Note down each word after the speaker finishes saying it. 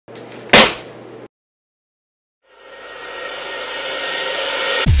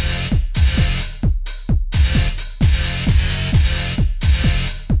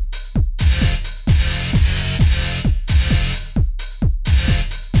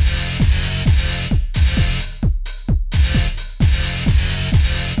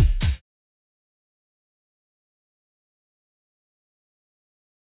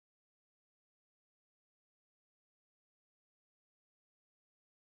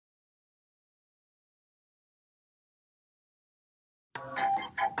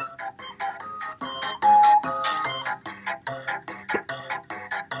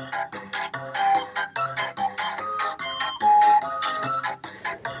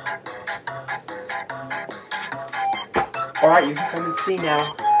Alright, you can come and see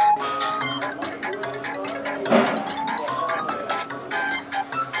now.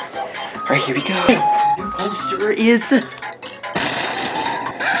 Alright, here we go. The new poster is...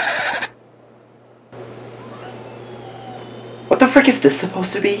 What the frick is this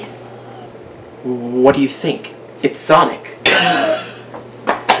supposed to be? What do you think? It's Sonic.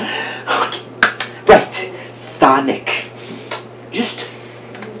 Okay. Right, Sonic. Just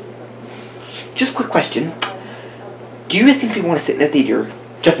quick question. Do you think people want to sit in the theater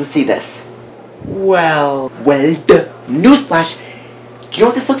just to see this? Well, newsflash. Do you know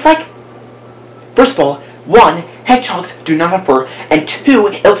what this looks like? First of all, 1, hedgehogs do not have fur, and 2,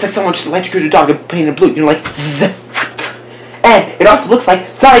 it looks like someone just electrocuted a dog and painted blue, you know, like zzz. And it also looks like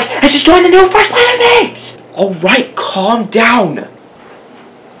Sonic has just joined the new Fresh Planet Names! Alright, calm down.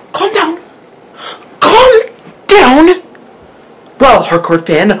 Calm down. Calm down! Well, hardcore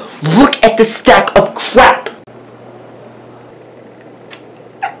fan, look at this stack of crap!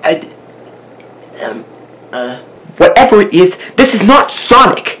 Whatever it is, this is not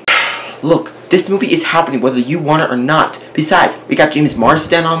Sonic! Look, this movie is happening whether you want it or not. Besides, we got James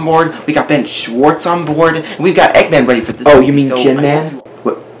Marsden on board, we got Ben Schwartz on board, and we've got Eggman ready for this movie. Oh, you mean so Gin Man?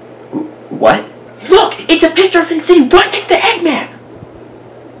 What? Look! It's a picture of him sitting right next to Eggman!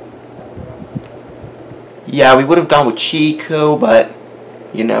 Yeah, we would have gone with Chico, but,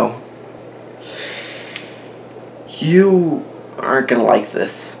 you know. You aren't gonna like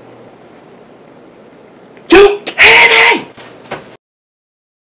this. You hit me!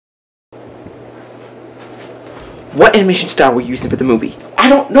 What animation style were you using for the movie? I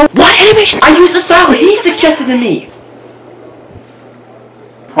don't know. What animation style? I used the style he suggested to me.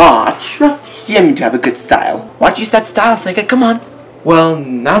 Aw, trust him to have a good style. Why'd you use that style, Sega? Come on. Well,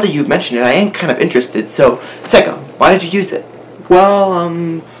 now that you've mentioned it, I am kind of interested, so, Sega, why did you use it? Well,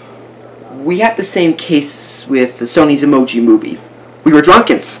 we had the same case with Sony's Emoji Movie. We were drunk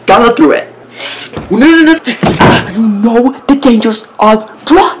and scuttled through it. No. You know the dangers of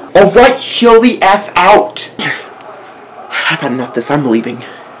drugs. Alright, chill the F out. I've had enough of this, I'm leaving.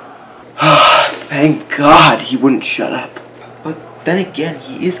 Thank God he wouldn't shut up. But then again,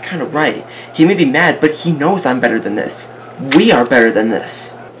 he is kind of right. He may be mad, but he knows I'm better than this. We are better than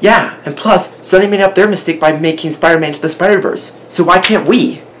this. Yeah, and plus, Sony made up their mistake by making Spider-Man to the Spider-Verse. So why can't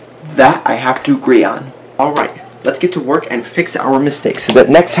we? That I have to agree on. Alright, let's get to work and fix our mistakes so that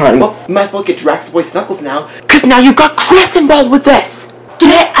next time, well, we might as well get Drax the Voice Knuckles now, cause now you've got Chris involved with this!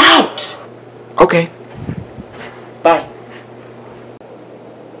 Get out! Okay. Bye.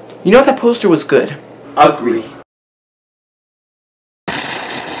 You know that poster was good. Agree.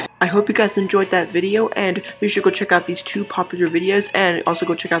 I hope you guys enjoyed that video, and be sure to go check out these 2 popular videos, and also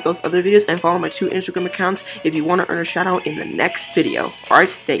go check out those other videos, and follow my 2 Instagram accounts if you want to earn a shout out in the next video.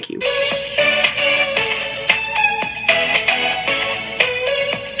 Alright, thank you.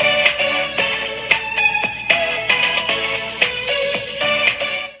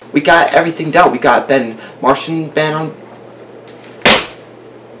 We got everything done. We got Ben on